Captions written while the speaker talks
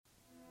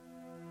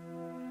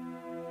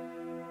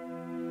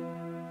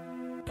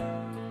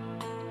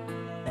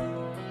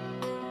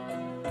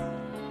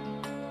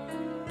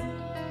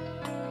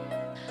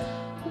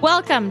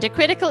Welcome to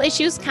Critical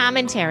Issues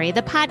Commentary,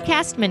 the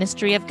podcast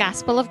ministry of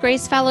Gospel of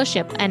Grace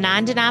Fellowship, a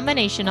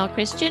non-denominational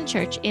Christian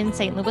church in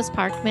St. Louis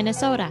Park,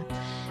 Minnesota.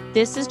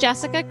 This is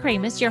Jessica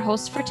Kramus, your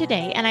host for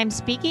today, and I'm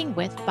speaking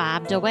with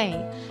Bob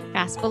DeWay,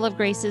 Gospel of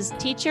Grace's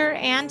teacher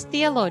and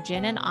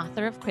theologian and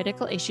author of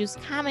Critical Issues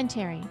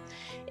Commentary.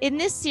 In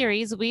this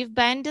series, we've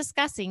been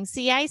discussing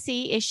CIC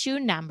issue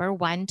number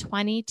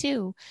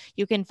 122.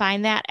 You can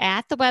find that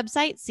at the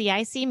website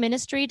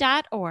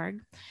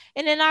cicministry.org.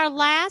 And in our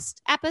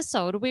last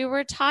episode, we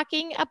were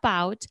talking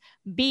about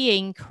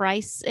being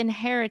Christ's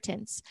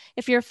inheritance.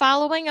 If you're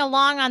following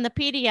along on the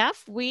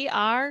PDF, we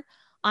are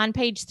on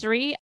page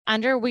 3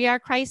 under We Are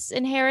Christ's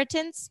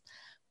Inheritance.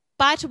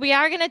 But we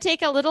are going to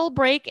take a little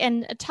break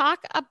and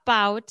talk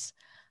about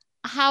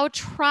how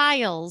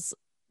trials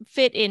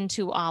fit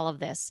into all of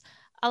this.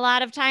 A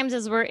lot of times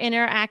as we're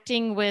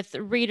interacting with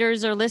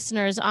readers or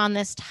listeners on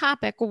this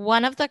topic,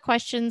 one of the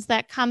questions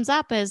that comes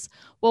up is,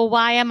 well,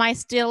 why am I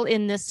still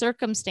in this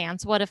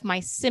circumstance? What if my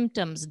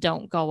symptoms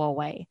don't go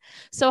away?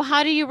 So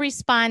how do you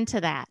respond to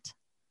that?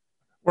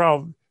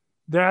 Well,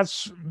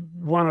 that's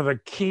one of the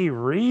key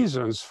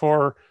reasons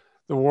for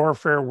the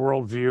warfare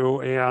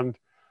worldview and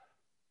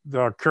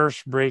the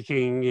curse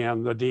breaking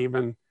and the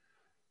demon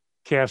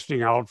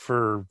casting out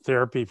for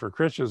therapy for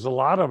Christians. A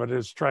lot of it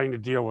is trying to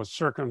deal with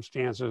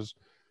circumstances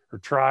or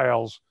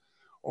trials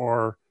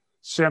or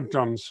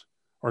symptoms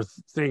or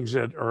things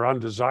that are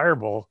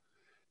undesirable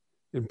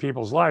in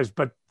people's lives.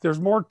 But there's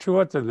more to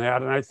it than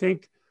that. And I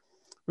think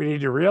we need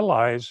to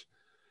realize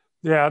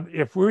that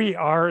if we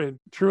are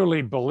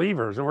truly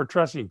believers and we're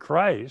trusting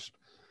Christ,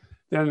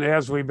 then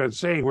as we've been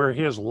saying, we're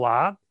his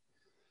lot.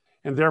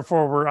 And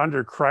therefore we're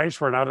under Christ.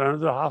 We're not under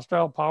the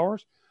hostile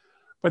powers.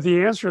 But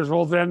the answer is,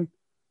 well, then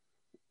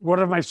what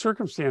if my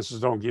circumstances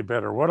don't get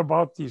better? What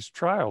about these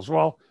trials?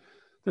 Well,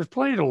 there's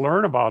plenty to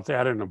learn about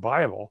that in the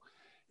Bible.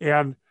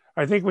 And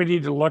I think we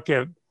need to look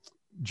at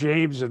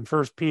James and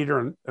 1 Peter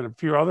and a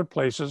few other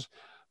places.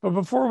 But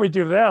before we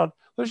do that,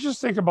 let's just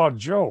think about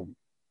Job.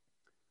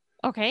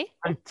 Okay.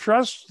 I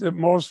trust that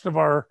most of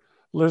our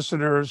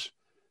listeners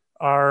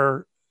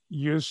are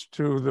used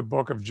to the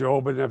book of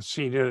Job and have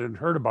seen it and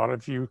heard about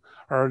it. If you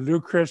are a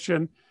new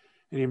Christian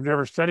and you've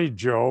never studied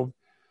Job,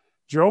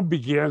 Job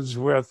begins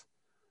with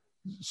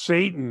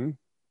Satan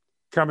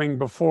coming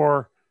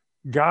before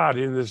God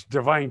in this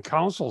divine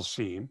council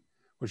scene,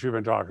 which we've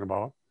been talking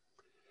about,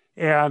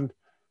 and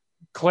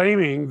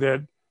claiming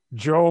that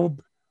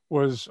Job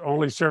was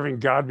only serving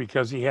God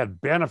because he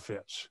had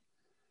benefits.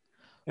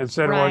 And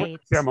said, well,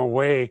 take them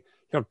away,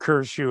 he'll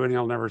curse you and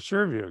he'll never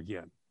serve you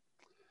again.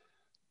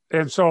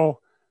 And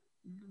so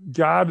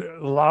God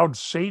allowed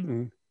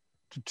Satan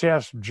to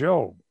test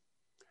Job.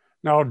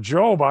 Now,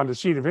 Job on the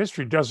scene of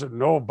history doesn't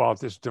know about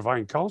this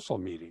divine council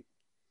meeting.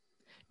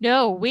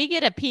 No, we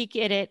get a peek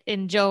at it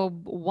in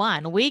Job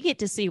 1. We get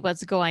to see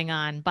what's going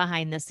on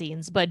behind the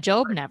scenes, but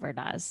Job never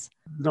does.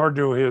 Nor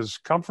do his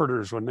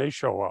comforters when they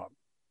show up.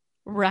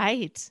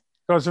 Right.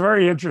 So it's a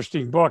very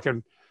interesting book,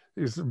 and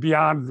it's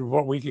beyond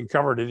what we can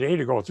cover today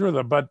to go through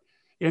them. But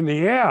in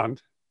the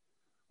end,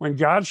 when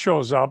God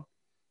shows up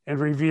and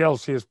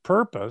reveals his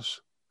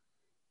purpose,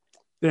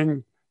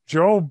 then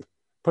Job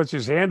puts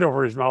his hand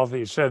over his mouth and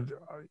he said,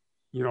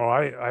 you know,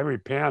 I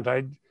repent.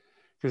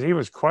 Because he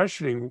was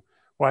questioning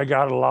why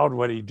God allowed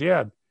what he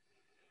did.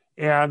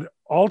 And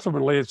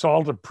ultimately, it's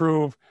all to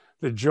prove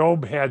that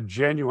Job had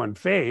genuine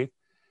faith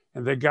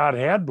and that God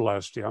had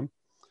blessed him.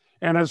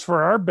 And it's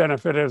for our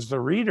benefit as the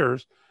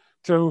readers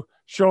to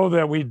show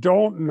that we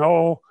don't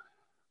know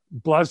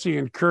blessing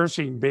and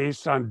cursing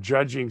based on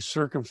judging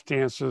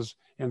circumstances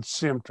and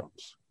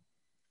symptoms.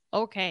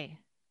 Okay.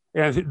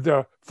 And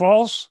the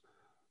false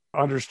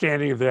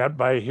understanding of that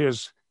by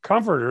his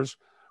comforters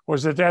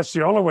was that that's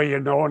the only way you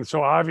know. And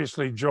so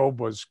obviously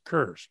Job was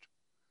cursed.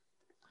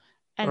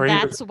 And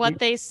that's what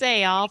they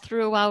say all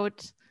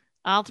throughout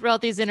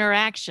these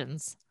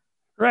interactions.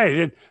 Right.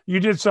 And you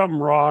did something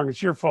wrong.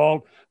 It's your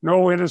fault.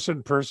 No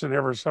innocent person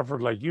ever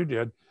suffered like you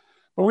did.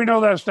 But we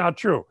know that's not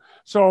true.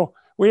 So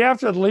we have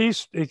to at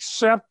least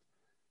accept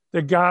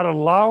that God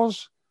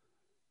allows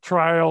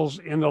trials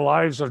in the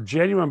lives of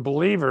genuine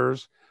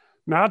believers,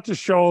 not to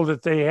show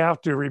that they have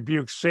to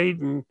rebuke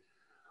Satan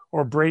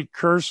or break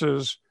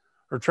curses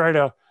or try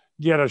to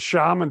get a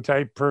shaman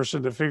type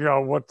person to figure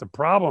out what the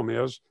problem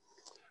is,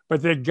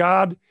 but that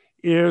God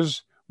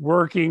is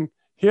working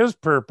his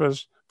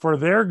purpose for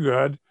their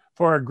good,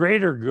 for a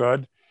greater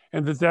good,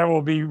 and that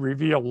will be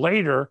revealed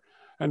later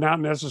and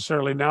not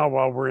necessarily now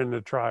while we're in the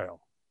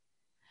trial.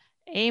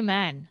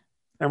 Amen.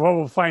 And what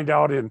we'll find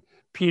out in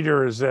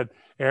Peter is that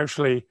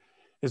actually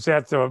it's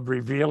at the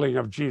revealing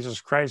of Jesus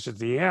Christ at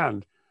the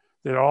end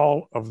that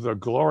all of the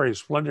glory and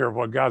splendor of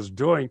what God's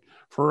doing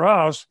for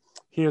us,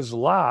 his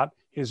lot,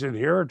 his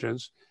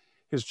inheritance,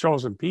 his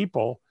chosen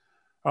people,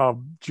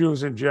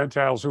 Jews and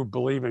Gentiles who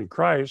believe in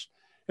Christ,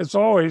 it's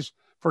always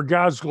for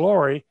God's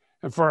glory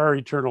and for our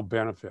eternal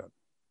benefit.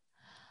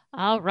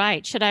 All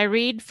right. Should I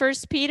read 1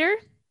 Peter?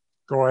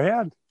 Go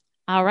ahead.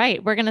 All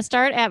right. We're going to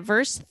start at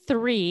verse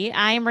 3.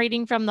 I am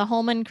reading from the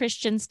Holman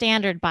Christian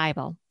Standard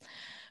Bible.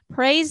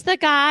 Praise the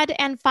God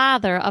and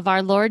Father of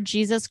our Lord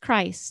Jesus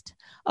Christ.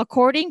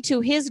 According to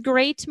his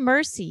great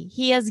mercy,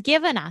 he has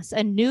given us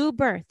a new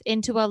birth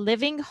into a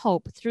living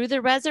hope through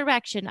the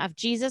resurrection of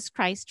Jesus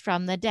Christ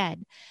from the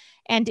dead,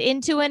 and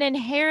into an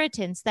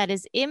inheritance that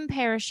is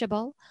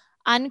imperishable,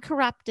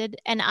 uncorrupted,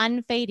 and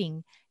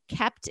unfading,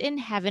 kept in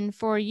heaven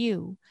for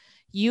you.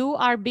 You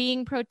are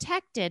being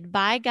protected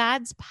by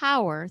God's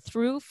power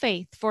through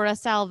faith for a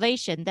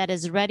salvation that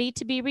is ready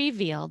to be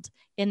revealed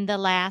in the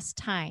last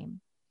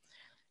time.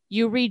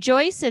 You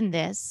rejoice in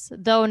this,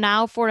 though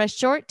now for a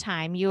short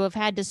time you have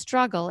had to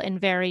struggle in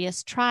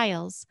various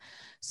trials,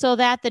 so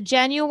that the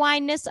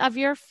genuineness of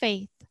your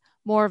faith,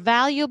 more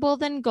valuable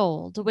than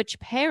gold, which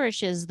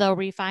perishes though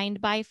refined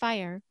by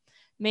fire,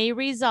 may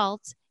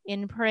result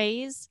in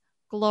praise,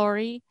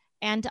 glory,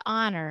 and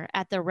honor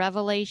at the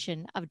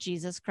revelation of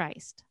Jesus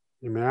Christ.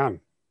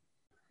 Amen.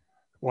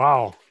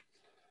 Wow.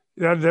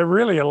 Yeah, there are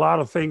really a lot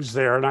of things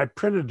there. And I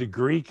printed the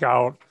Greek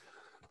out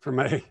for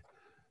my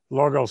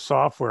logo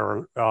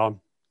software to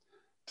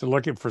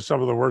look at for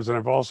some of the words. And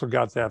I've also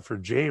got that for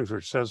James,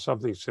 which says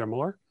something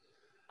similar.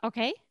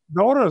 Okay.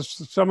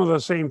 Notice some of the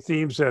same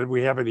themes that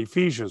we have in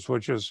Ephesians,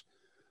 which is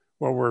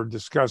what we're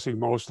discussing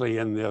mostly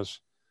in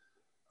this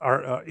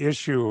our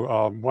issue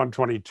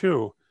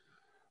 122,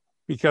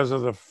 because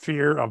of the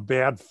fear of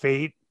bad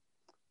fate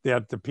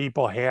that the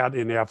people had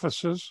in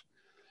Ephesus.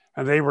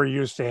 And they were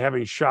used to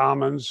having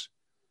shamans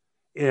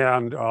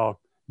and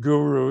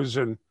gurus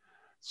and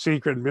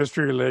secret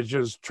mystery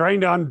religions trying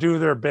to undo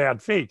their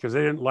bad fate because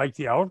they didn't like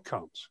the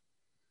outcomes.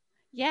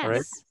 Yes.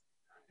 Right?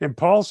 And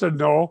Paul said,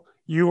 no,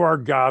 you are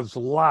God's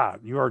lot.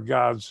 You are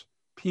God's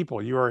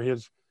people. You are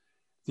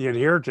the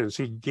inheritance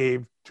he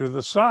gave to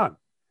the Son.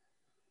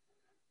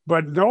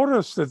 But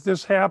notice that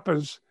this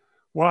happens,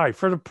 why?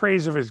 For the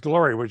praise of his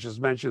glory, which is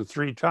mentioned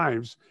 3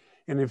 times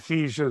in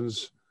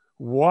Ephesians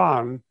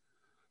 1,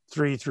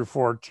 3 through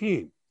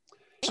 14.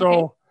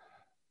 So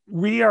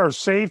we are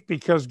safe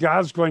because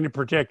God's going to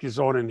protect his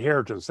own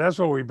inheritance. That's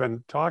what we've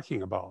been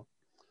talking about.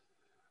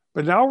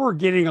 But now we're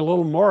getting a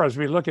little more as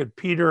we look at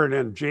Peter and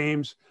then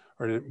James,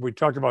 or we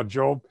talked about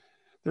Job.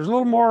 There's a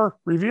little more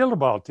revealed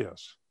about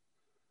this.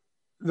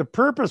 The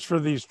purpose for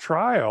these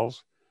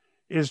trials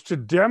is to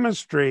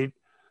demonstrate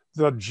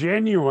the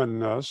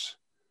genuineness,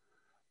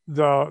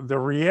 the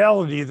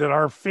reality that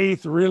our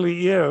faith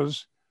really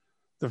is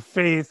the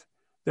faith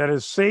that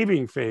is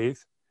saving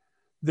faith,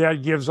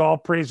 that gives all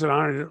praise and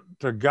honor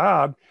to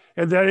God,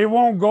 and that it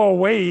won't go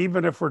away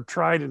even if we're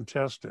tried and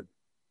tested.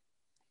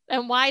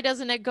 And why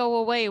doesn't it go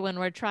away when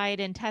we're tried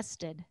and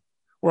tested?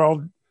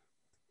 Well,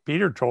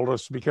 Peter told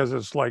us because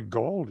it's like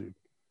gold.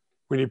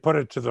 When you put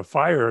it to the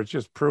fire, it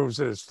just proves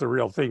that it's the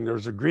real thing.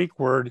 There's a Greek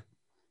word,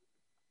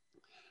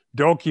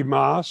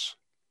 dokimos,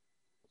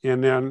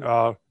 and then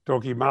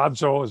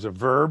dokimazo is a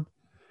verb,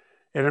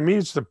 and it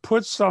means to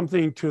put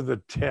something to the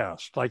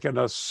test, like an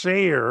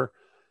assayer.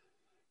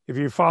 If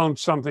you found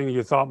something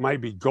you thought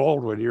might be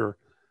gold when you're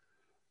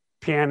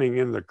panning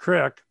in the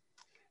creek,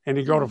 and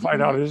you go to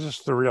find out, is this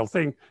the real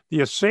thing? The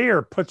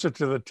assayer puts it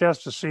to the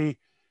test to see,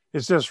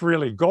 is this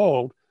really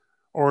gold,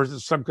 or is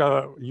it some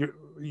kind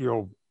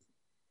of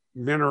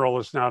mineral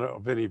that's not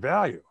of any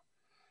value?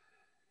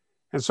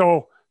 And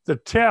so the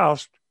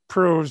test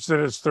proves that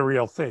it's the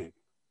real thing.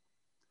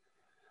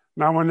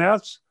 Now, when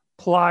that's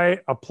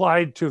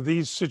applied to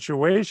these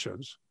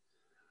situations,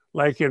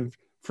 like in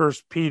 1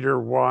 Peter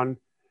 1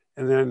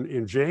 and then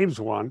in James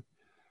 1,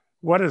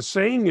 what it's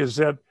saying is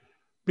that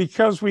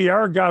because we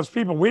are God's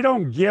people, we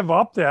don't give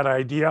up that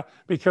idea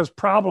because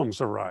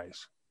problems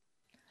arise.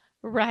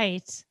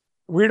 Right.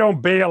 We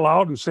don't bail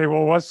out and say,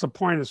 well, what's the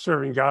point of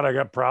serving God? I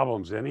got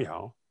problems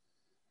anyhow.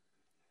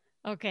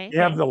 Okay. You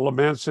have the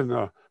laments in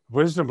the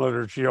wisdom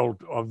literature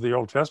of the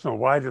Old Testament.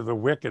 Why do the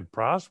wicked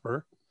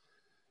prosper?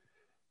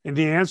 And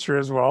the answer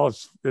is, well,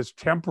 it's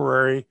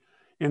temporary.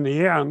 In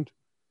the end,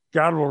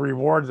 God will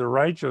reward the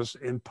righteous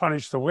and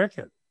punish the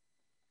wicked.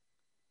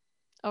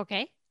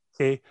 Okay.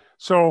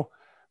 So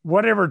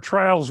whatever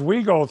trials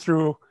we go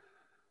through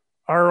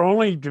are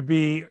only to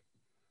be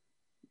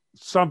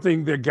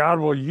something that God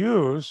will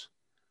use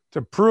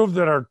to prove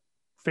that our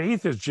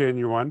faith is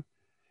genuine.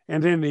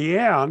 And in the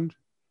end,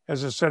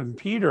 as it said in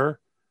Peter,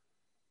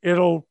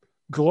 it'll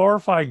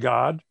glorify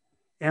God,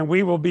 and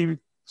we will be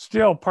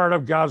still part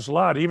of God's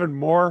lot, even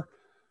more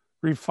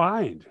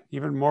refined,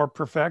 even more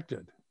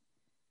perfected.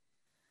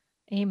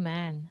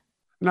 Amen.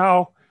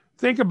 Now,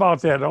 think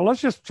about that. Now,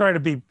 let's just try to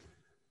be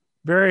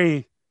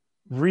very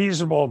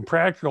reasonable and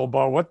practical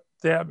about what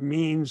that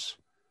means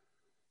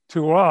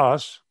to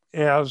us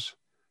as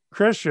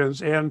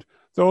Christians and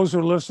those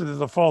who listen to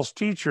the false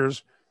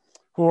teachers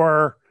who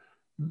are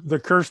the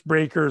curse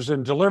breakers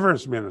and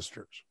deliverance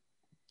ministers.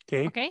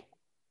 Okay.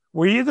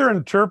 We either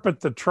interpret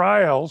the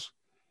trials,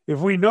 if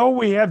we know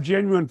we have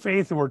genuine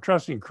faith and we're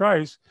trusting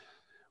Christ,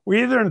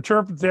 we either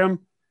interpret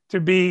them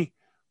to be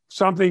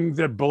something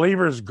that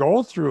believers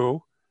go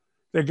through,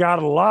 that God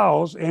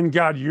allows and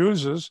God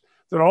uses,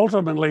 that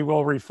ultimately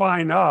will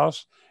refine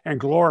us and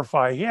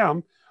glorify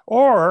him,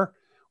 or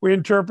we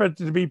interpret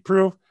it to be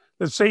proof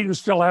that Satan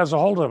still has a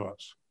hold of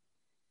us.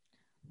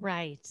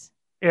 Right.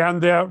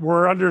 And that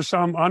we're under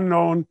some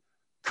unknown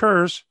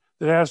curse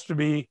that has to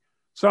be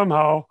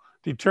somehow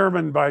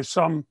determined by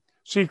some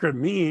secret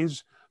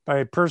means,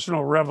 by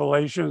personal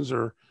revelations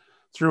or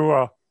through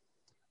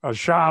a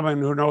shaman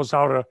who knows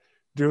how to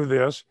do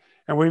this.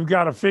 And we've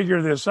got to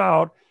figure this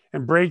out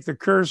and break the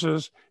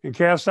curses and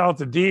cast out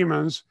the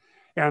demons.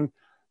 And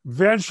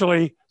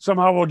eventually,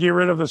 somehow we'll get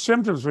rid of the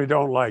symptoms we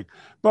don't like.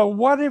 But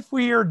what if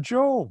we are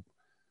Job?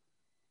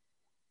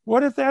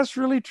 What if that's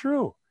really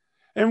true?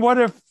 And what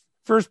if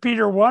 1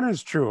 Peter 1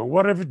 is true? And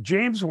what if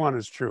James 1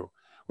 is true?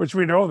 Which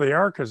we know they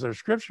are because they're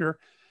scripture.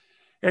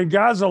 And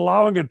God's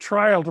allowing a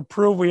trial to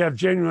prove we have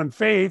genuine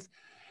faith.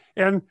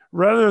 And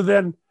rather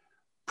than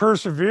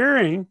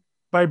persevering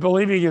by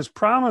believing his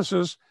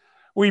promises,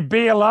 we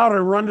bail out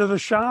and run to the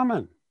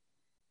shaman.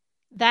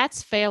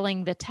 That's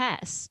failing the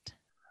test.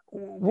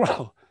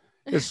 Well,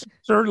 it's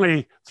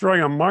certainly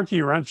throwing a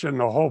monkey wrench in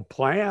the whole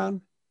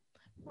plan.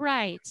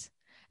 Right.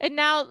 And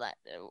now,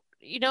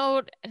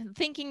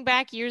 thinking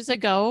back years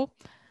ago,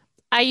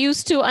 I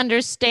used to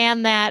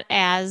understand that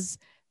as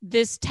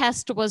this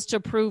test was to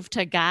prove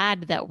to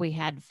God that we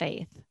had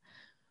faith.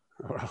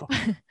 Well,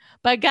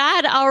 but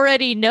God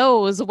already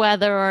knows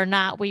whether or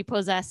not we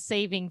possess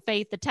saving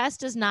faith. The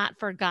test is not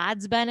for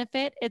God's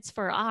benefit, it's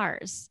for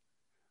ours.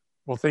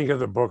 well, think of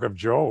the book of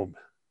Job.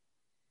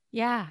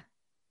 Yeah.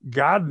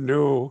 God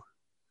knew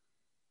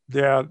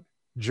that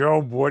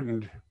Job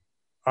wouldn't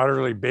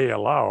utterly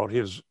bail out.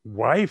 His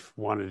wife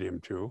wanted him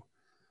to.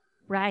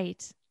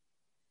 Right.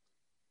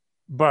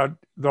 But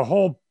the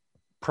whole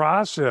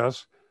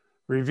process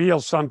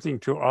reveals something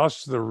to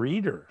us, the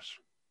readers.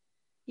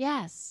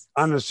 Yes.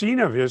 On the scene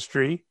of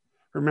history,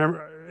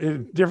 remember,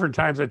 in different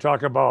times I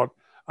talk about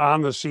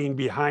on the scene,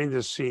 behind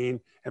the scene,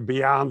 and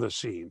beyond the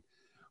scene,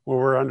 where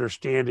we're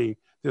understanding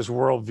this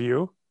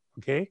worldview.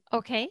 Okay.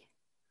 Okay.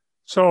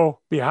 So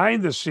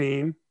behind the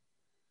scene,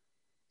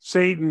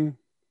 Satan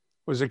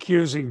was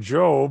accusing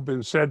Job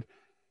and said,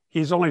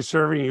 he's only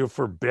serving you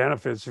for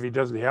benefits. If he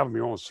doesn't have them,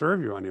 he won't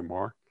serve you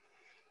anymore.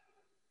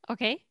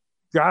 Okay.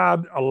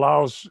 God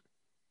allows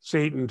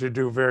Satan to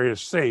do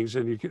various things,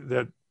 and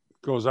that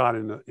goes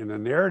on in the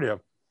narrative.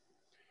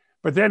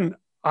 But then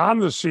on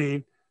the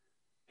scene,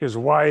 his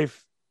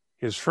wife,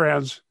 his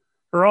friends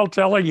are all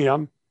telling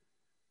him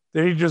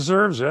that he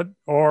deserves it,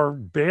 or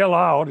bail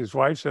out, his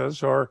wife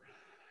says, or,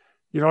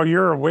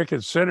 you're a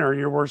wicked sinner,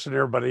 you're worse than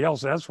everybody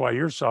else. That's why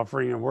you're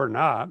suffering and we're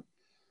not.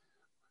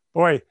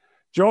 Boy,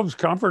 Job's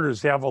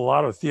comforters have a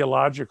lot of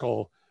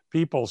theological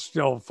people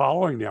still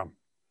following them.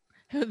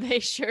 They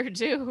sure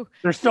do.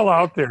 They're still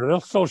out there. They'll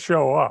still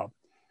show up.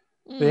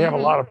 They have a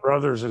Mhm. lot of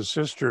brothers and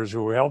sisters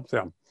who help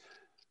them.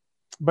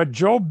 But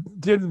Job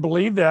didn't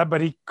believe that,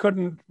 but he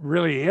couldn't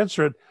really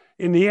answer it.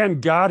 In the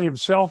end, God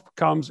himself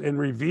comes and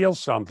reveals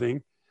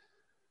something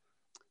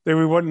that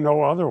we wouldn't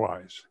know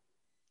otherwise.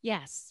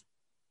 Yes.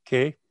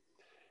 Okay.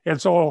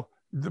 And so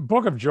the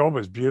book of Job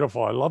is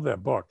beautiful. I love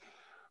that book.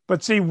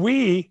 But see,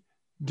 we,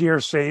 dear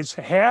saints,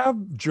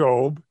 have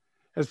Job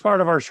as part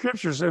of our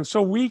scriptures. And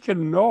so we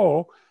can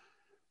know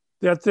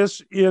that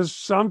this is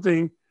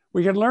something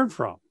we can learn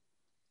from.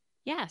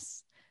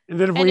 Yes. And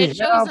that if And we it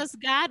shows us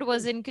God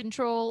was in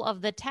control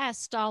of the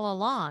test all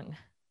along.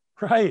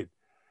 Right.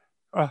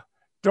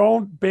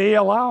 Don't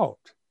bail out.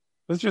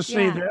 Let's just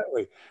say that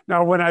way.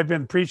 Now, when I've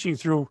been preaching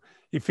through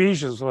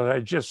Ephesians, what I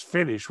just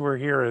finished, we're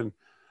here in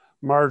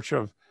March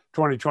of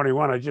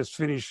 2021. I just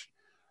finished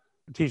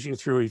teaching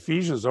through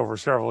Ephesians over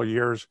several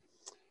years.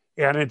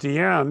 And at the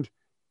end,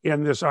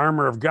 in this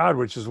armor of God,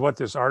 which is what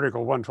this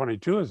Article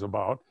 122 is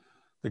about,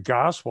 the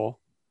gospel.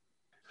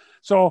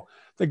 So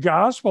the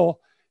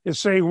gospel is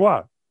saying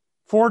what?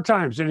 4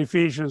 times in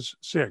Ephesians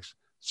 6.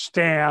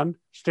 Stand,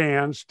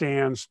 stand,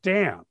 stand,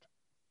 stand.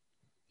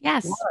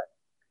 Yes. Why?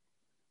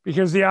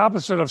 Because the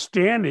opposite of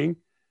standing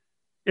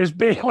is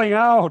bailing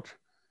out.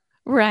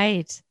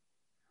 Right.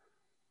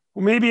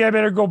 Well, maybe I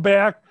better go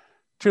back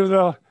to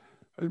the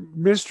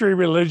mystery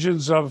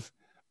religions of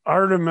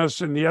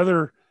Artemis and the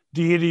other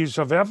deities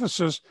of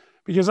Ephesus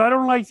because I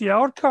don't like the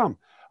outcome.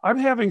 I'm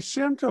having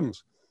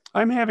symptoms.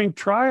 I'm having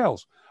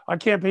trials. I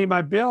can't pay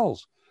my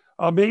bills.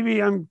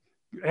 Maybe I'm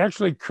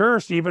actually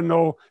cursed, even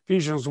though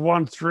Ephesians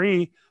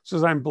 1:3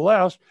 says I'm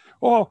blessed.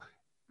 Oh,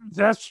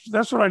 that's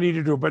what I need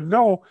to do. But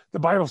no, the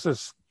Bible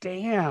says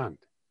stand.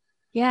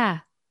 Yeah.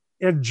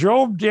 And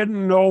Job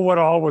didn't know what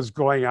all was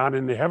going on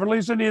in the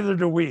heavenlies, and neither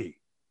do we.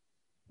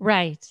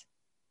 Right.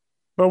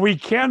 But we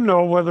can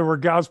know whether we're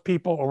God's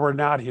people or we're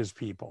not his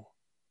people.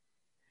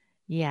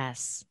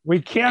 Yes.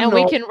 We can And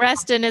know, we can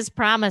rest in his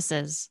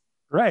promises.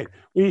 right.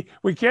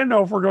 We can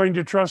know if we're going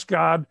to trust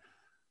God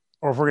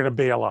or if we're going to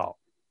bail out.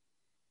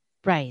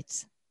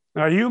 Right.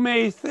 Now, you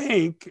may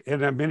think,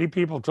 and many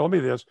people told me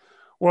this,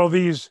 well,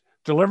 these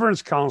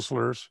deliverance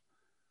counselors,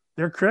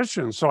 they're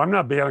Christians, so I'm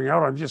not bailing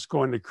out. I'm just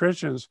going to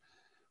Christians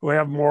who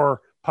have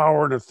more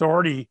power and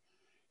authority,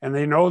 and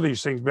they know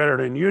these things better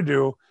than you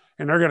do,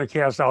 and they're going to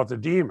cast out the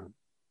demon.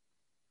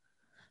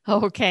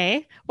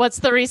 Okay. What's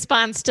the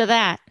response to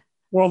that?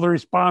 Well, the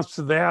response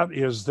to that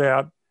is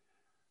that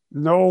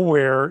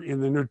nowhere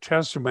in the New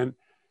Testament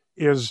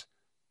is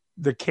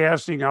the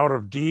casting out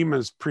of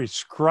demons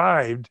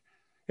prescribed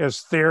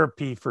as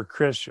therapy for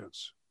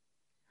Christians.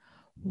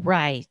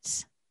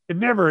 Right. It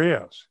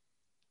never is.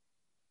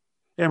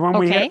 And when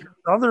we have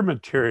other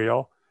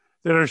material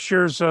that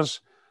assures us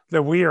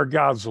that we are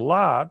God's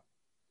lot,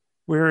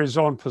 we're his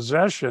own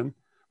possession,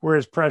 we're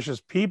his precious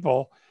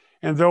people,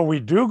 and though we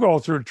do go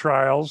through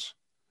trials,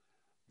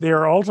 they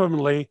are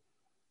ultimately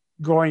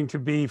going to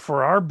be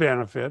for our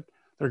benefit.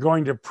 They're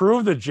going to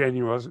prove the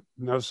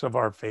genuineness of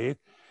our faith,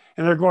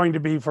 and they're going to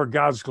be for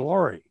God's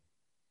glory.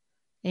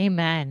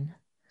 Amen.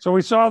 So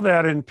we saw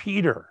that in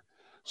Peter.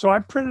 So I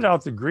printed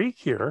out the Greek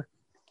here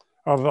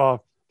of the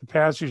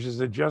passages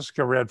that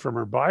Jessica read from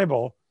her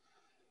Bible.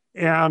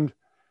 And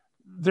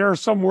there are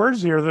some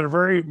words here that are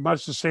very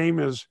much the same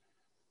as,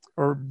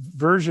 or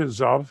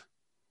versions of,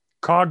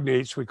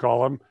 cognates, we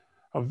call them,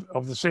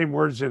 of the same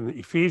words in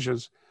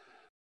Ephesians.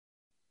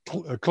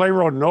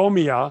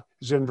 Kleronomia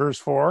is in verse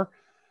 4.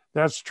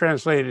 That's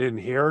translated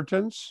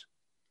inheritance.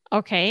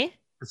 Okay.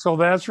 So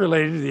that's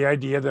related to the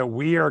idea that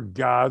we are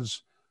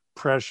God's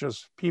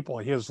precious people,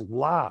 his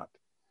lot.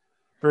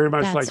 Very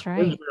much That's like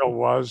right. Israel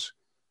was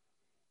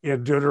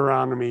in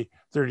Deuteronomy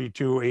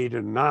 32, 8,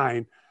 and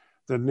 9.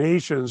 The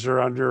nations are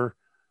under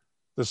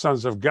the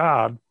sons of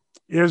God.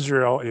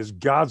 Israel is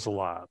God's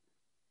lot.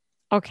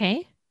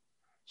 Okay.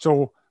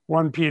 So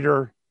 1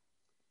 Peter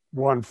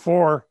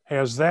 1:4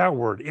 has that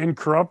word.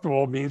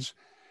 Incorruptible means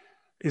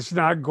it's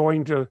not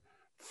going to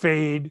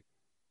fade,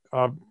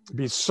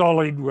 be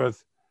sullied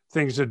with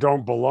things that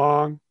don't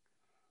belong.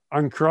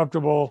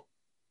 Incorruptible,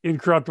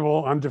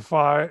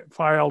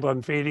 undefiled,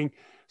 unfading.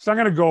 It's not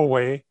going to go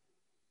away.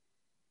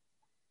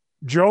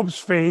 Job's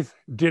faith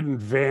didn't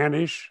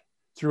vanish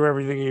through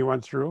everything he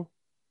went through.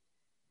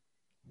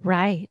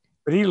 Right.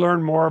 But he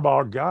learned more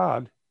about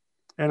God,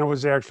 and it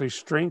was actually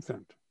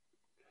strengthened.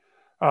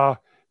 Now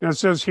it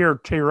says here,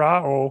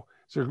 terao,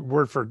 it's a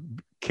word for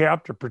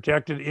kept or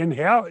protected in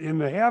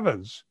the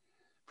heavens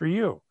for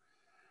you.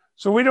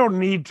 So we don't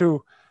need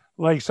to,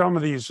 like some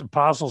of these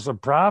apostles and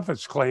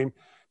prophets claim,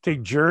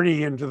 take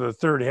journey into the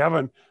third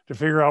heaven to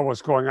figure out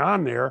what's going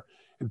on there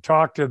and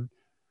talk to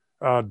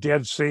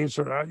dead saints.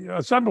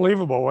 It's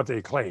unbelievable what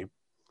they claim.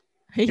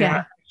 Yeah.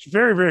 And it's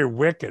very, very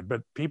wicked,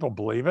 but people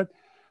believe it.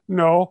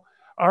 No,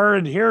 our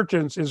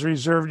inheritance is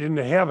reserved in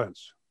the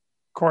heavens,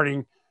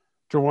 according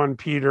to 1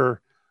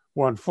 Peter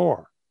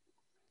 1:4.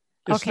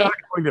 It's not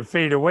going to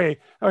fade away.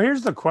 Now,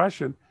 here's the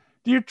question.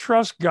 Do you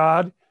trust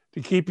God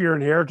to keep your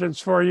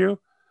inheritance for you?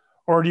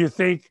 Or do you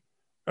think,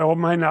 oh, it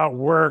might not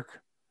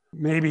work?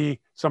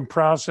 Maybe some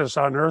process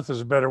on earth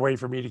is a better way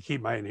for me to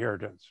keep my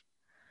inheritance.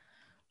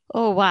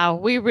 Oh, wow.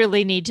 We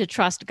really need to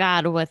trust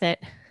God with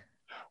it.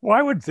 Well,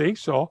 I would think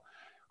so.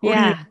 Who do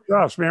you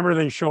trust? Remember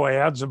they show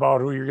ads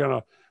about who you're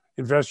going to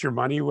invest your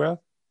money with?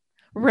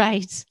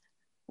 Right.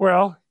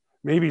 Well,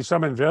 maybe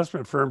some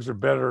investment firms are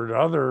better than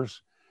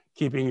others,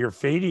 keeping your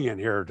fading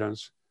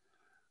inheritance.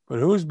 But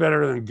who's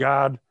better than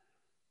God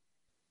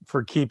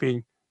for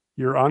keeping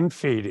your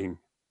unfading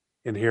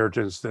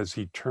inheritance that's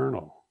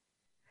eternal?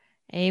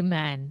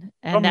 Amen.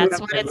 And that's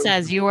what it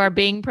says. You are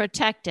being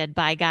protected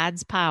by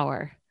God's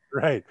power.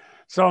 Right.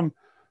 Some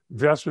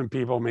investment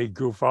people may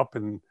goof up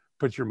and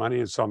put your money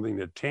in something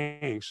that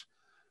tanks,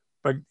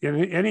 but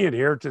in any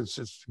inheritance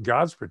that's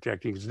God's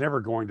protecting is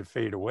never going to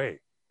fade away.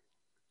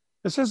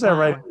 It says that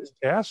right in this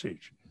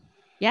passage.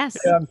 Yes.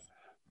 And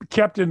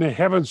kept in the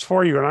heavens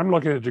for you. And I'm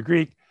looking at the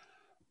Greek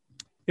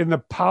in the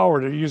power,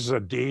 to use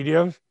a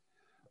dative,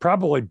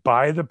 probably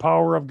by the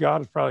power of God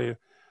is probably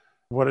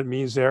what it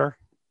means there.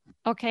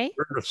 Okay.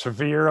 The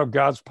sphere of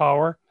God's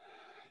power.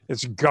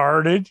 It's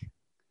guarded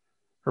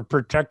or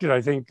protected.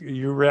 I think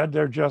you read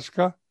there,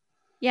 Jessica.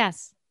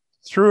 Yes.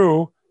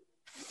 Through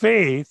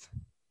faith.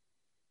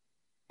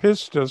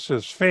 Pistos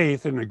is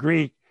faith in the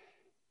Greek,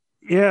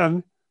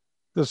 in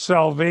the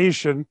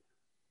salvation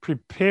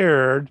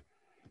prepared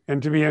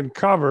and to be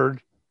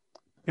uncovered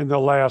in the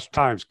last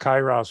times.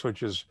 Kairos,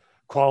 which is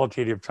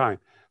qualitative time.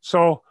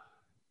 So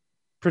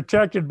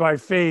protected by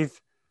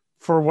faith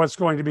for what's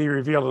going to be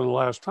revealed in the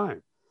last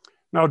time.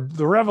 Now,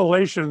 the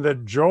revelation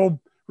that Job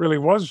really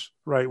was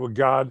right with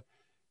God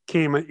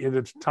came in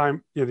its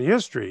time in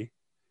history,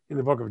 in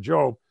the book of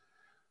Job,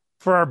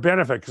 for our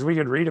benefit, because we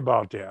can read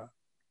about that.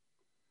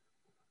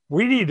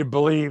 We need to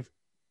believe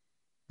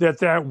that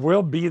that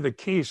will be the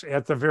case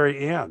at the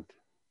very end.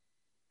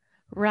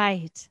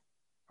 Right.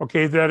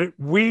 Okay, that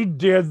we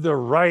did the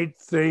right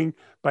thing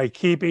by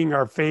keeping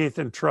our faith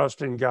and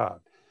trust in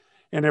God.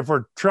 And if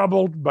we're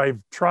troubled by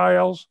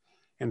trials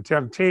and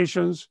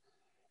temptations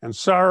and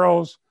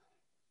sorrows,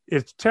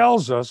 it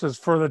tells us it's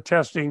for the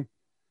testing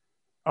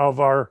of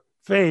our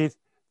faith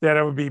that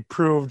it would be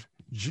proved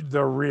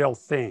the real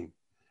thing.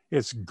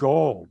 It's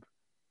gold.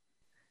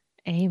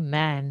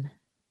 Amen.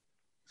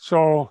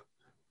 So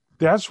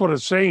that's what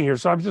it's saying here.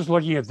 So I'm just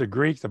looking at the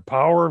Greek, the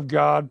power of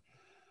God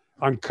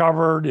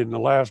uncovered in the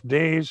last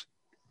days,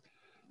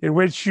 in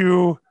which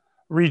you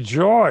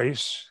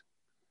rejoice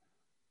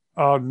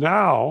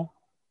now,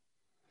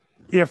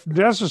 if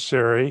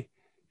necessary.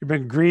 You've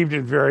been grieved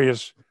in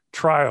various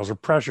trials or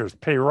pressures,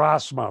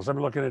 peirasmos. I'm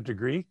looking at the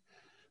Greek.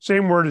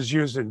 Same word is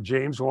used in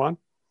James 1.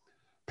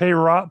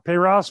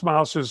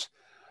 Peirasmos is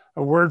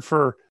a word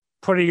for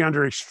putting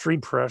under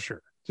extreme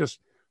pressure, just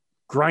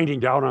grinding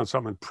down on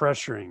something,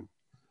 pressuring.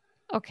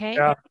 Okay.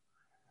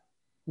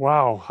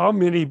 Wow. How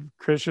many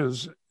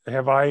Christians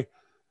have I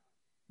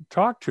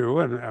talked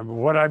to, and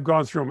what I've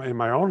gone through in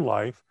my own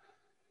life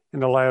in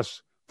the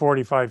last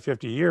 45,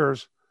 50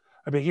 years?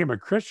 I became a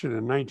Christian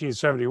in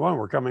 1971.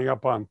 We're coming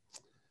up on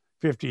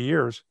 50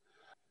 years.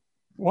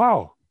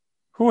 Wow.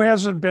 Who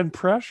hasn't been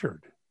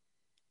pressured?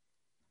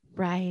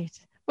 Right.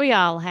 We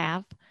all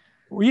have.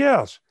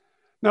 Yes.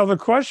 Now, the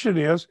question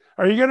is,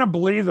 are you going to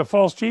believe the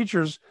false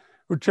teachers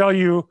who tell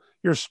you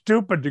you're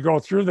stupid to go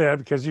through that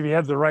because if you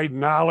had the right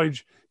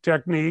knowledge,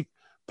 technique,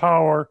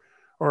 power,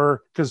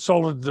 or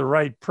consulted the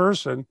right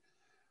person,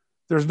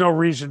 there's no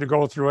reason to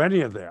go through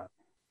any of that?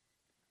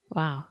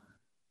 Wow.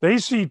 They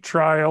see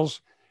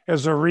trials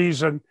as a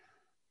reason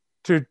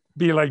to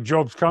be like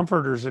Job's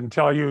comforters and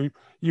tell you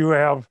you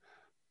have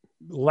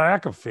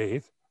lack of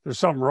faith. There's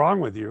something wrong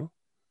with you.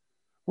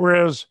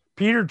 Whereas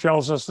Peter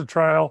tells us the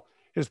trial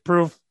is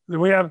proof that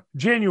we have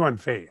genuine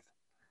faith.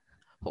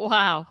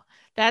 Wow.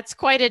 That's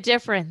quite a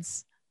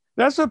difference.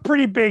 That's a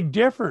pretty big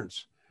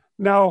difference.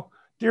 Now,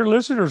 dear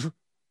listeners,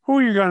 who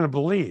are you going to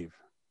believe?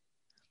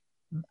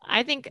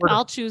 I think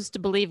I'll choose to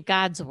believe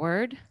God's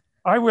word.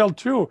 I will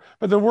too.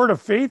 But the word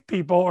of faith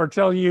people are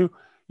telling you,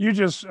 you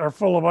just are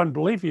full of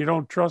unbelief. You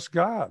don't trust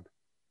God.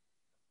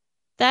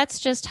 That's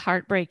just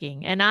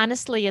heartbreaking. And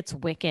honestly, it's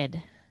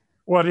wicked.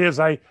 Well, it is.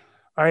 I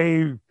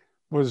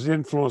was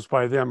influenced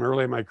by them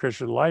early in my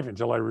Christian life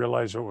until I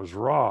realized it was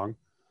wrong.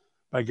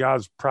 By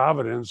God's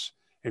providence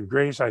and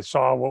grace, I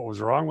saw what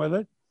was wrong with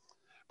it.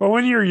 But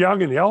when you're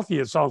young and healthy,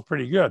 it sounds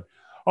pretty good.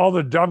 All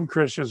the dumb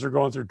Christians are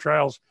going through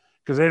trials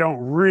because they don't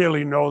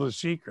really know the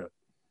secret.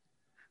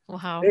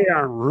 Wow. They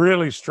aren't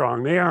really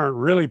strong. They aren't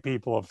really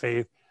people of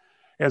faith.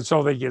 And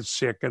so they get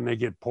sick and they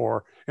get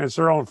poor. And it's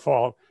their own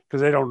fault because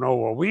they don't know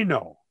what we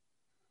know.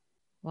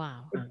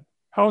 Wow.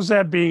 How's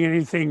that being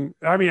anything?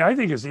 I mean, I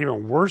think it's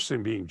even worse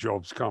than being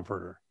Job's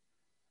comforter.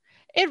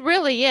 It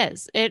really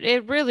is.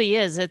 It really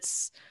is.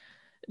 It's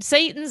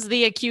Satan's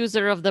the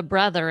accuser of the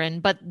brethren,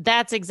 but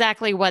that's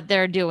exactly what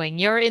they're doing.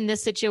 You're in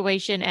this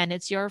situation and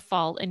it's your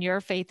fault and your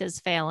faith is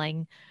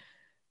failing.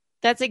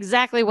 That's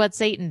exactly what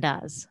Satan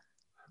does.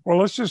 Well,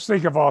 let's just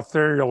think of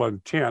authorial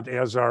intent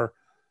as our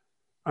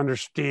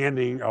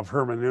understanding of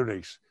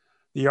hermeneutics.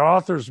 The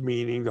author's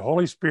meaning, the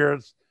Holy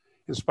Spirit's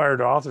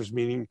inspired author's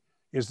meaning,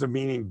 is the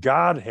meaning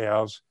God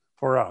has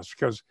for us,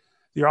 because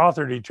the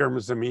author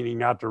determines the meaning,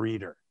 not the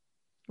reader.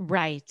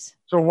 Right.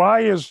 So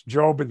why is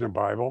Job in the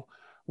Bible?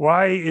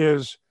 Why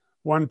is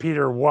 1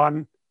 Peter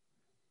 1,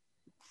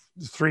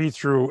 3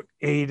 through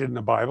 8 in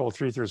the Bible,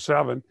 3 through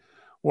 7?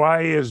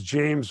 Why is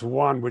James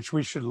 1, which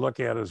we should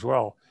look at as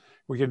well?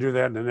 We can do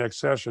that in the next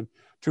session,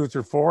 2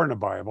 through 4 in the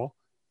Bible.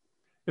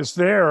 It's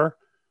there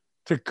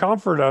to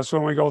comfort us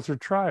when we go through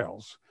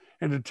trials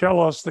and to tell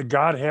us that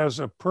God has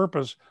a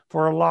purpose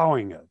for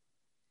allowing it.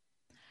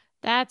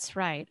 That's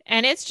right.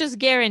 And it's just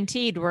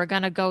guaranteed we're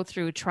going to go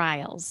through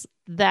trials.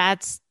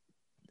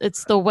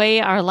 It's the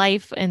way our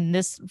life in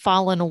this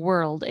fallen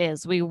world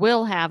is. We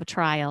will have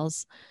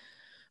trials,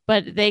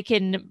 but they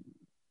can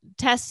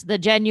test the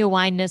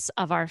genuineness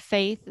of our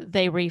faith.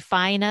 They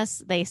refine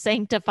us. They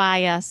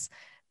sanctify us.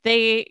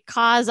 They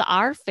cause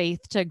our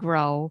faith to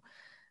grow.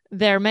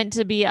 They're meant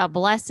to be a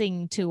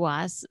blessing to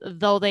us,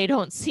 though they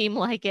don't seem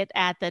like it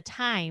at the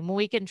time.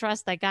 We can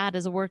trust that God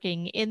is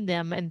working in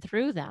them and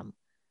through them.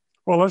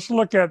 Well, let's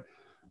look at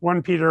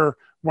 1 Peter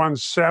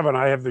 1:7.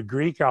 I have the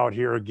Greek out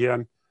here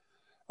again.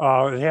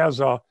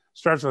 It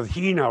starts with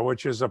hina,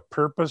 which is a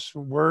purpose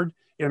word.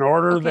 In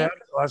order Okay.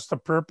 that's the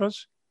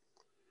purpose.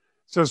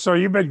 So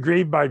you've been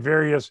grieved by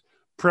various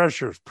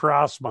pressures,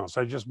 prosmos.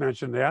 I just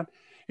mentioned that.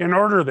 In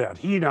order that,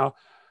 hina,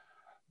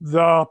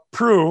 the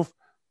proof,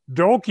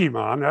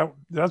 dokimon,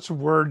 that's a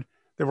word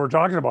that we're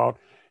talking about.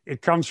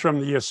 It comes from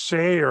the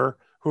assayer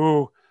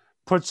who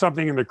puts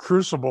something in the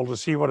crucible to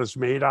see what it's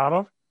made out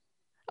of.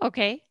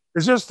 Okay.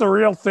 Is this the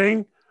real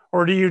thing?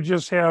 Or do you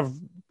just have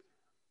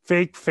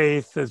fake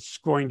faith that's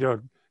going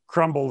to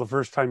crumble the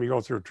first time you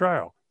go through a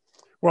trial?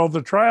 Well,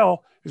 the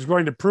trial is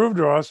going to prove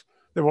to us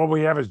that what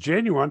we have is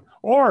genuine,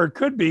 or it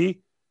could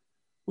be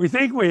we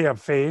think we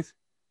have faith,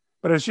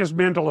 but it's just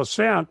mental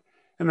assent,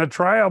 and the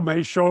trial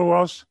may show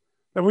us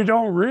that we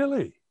don't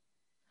really.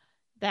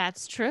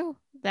 That's true.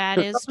 That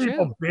is Some true.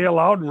 people bail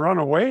out and run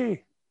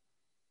away,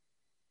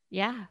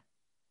 Yeah.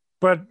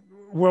 but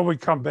will we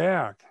come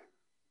back?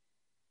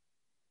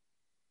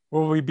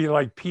 Will we be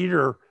like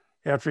Peter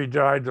after he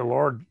died, the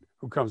Lord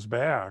who comes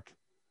back?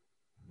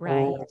 Right.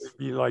 Or will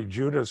we be like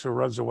Judas who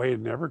runs away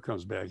and never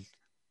comes back?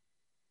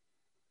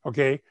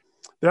 Okay,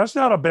 that's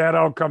not a bad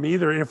outcome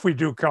either if we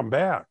do come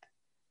back.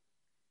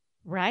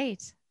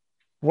 Right.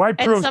 Why And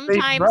prove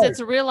sometimes right?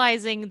 it's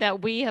realizing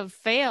that we have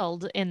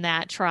failed in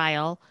that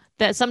trial,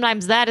 that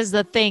sometimes that is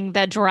the thing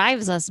that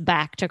drives us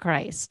back to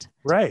Christ.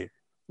 Right.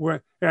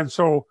 And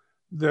so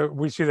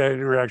we see that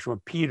interaction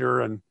with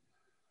Peter, and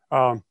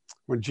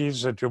when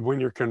Jesus said to when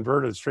you're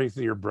converted,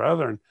 strengthen your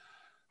brethren.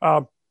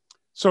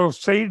 So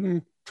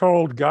Satan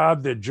told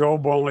God that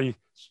Job only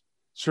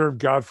served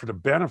God for the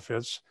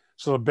benefits.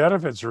 So the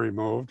benefits are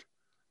removed.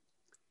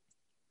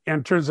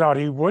 And it turns out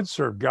he would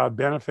serve God,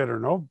 benefit or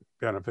no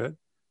benefit,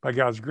 by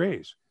God's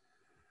grace.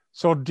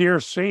 So, dear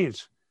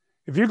saints,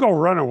 if you go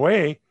run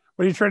away,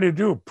 what are you trying to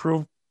do?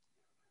 Prove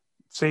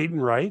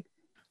Satan right?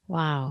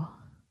 Wow.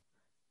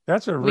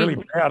 That's a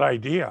really bad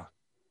idea.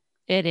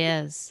 It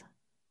is.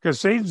 Because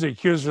Satan's the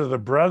accuser of the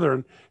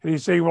brethren. And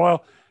he's saying,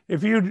 well,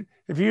 if you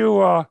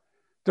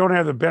don't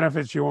have the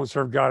benefits, you won't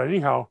serve God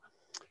anyhow.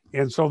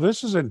 And so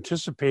this is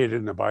anticipated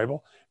in the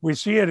Bible. We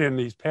see it in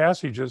these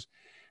passages.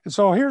 And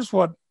so here's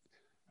what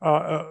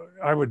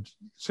I would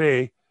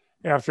say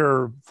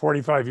after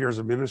 45 years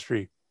of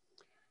ministry.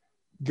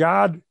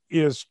 God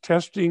is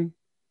testing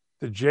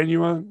the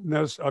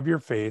genuineness of your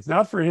faith,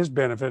 not for his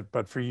benefit,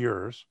 but for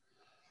yours.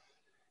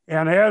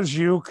 And as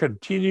you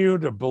continue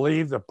to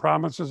believe the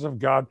promises of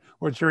God,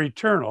 which are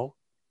eternal,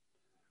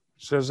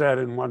 it says that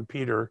in 1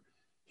 Peter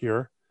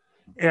here,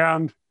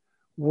 and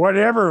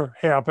whatever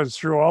happens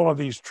through all of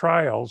these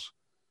trials,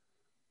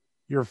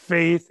 your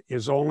faith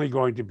is only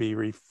going to be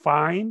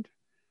refined,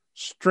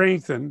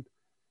 strengthened,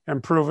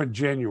 and proven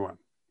genuine.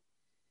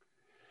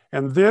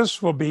 And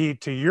this will be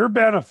to your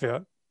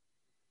benefit,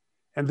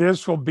 and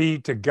this will be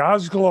to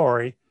God's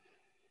glory,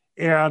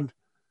 and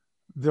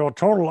the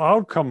total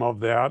outcome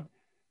of that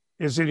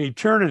is in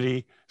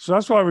eternity. So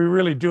that's why we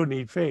really do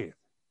need faith.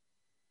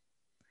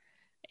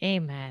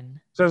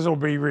 Amen. It says it will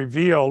be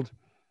revealed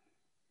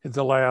at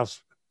the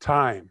last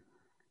time,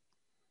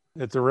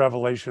 at the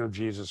revelation of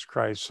Jesus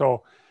Christ.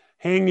 So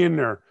hang in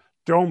there.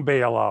 Don't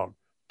bail out.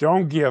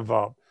 Don't give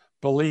up.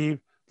 Believe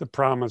the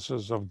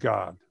promises of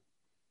God.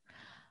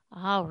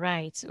 All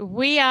right.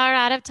 We are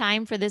out of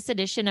time for this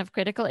edition of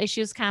Critical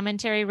Issues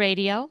Commentary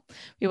Radio.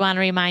 We want to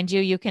remind you,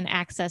 you can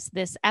access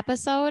this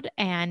episode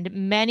and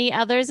many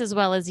others, as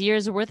well as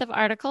years worth of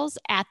articles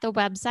at the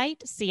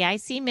website,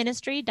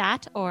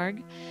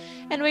 cicministry.org.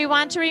 And we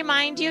want to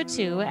remind you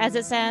too, as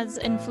it says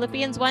in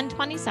Philippians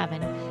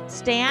 1:27,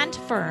 stand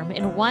firm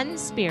in one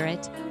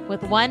spirit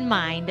with one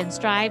mind and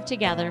strive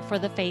together for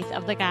the faith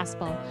of the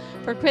gospel.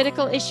 For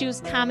Critical Issues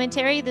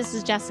Commentary, this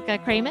is Jessica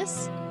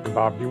Kramus And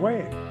Bob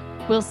DeWay.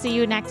 We'll see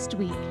you next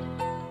week.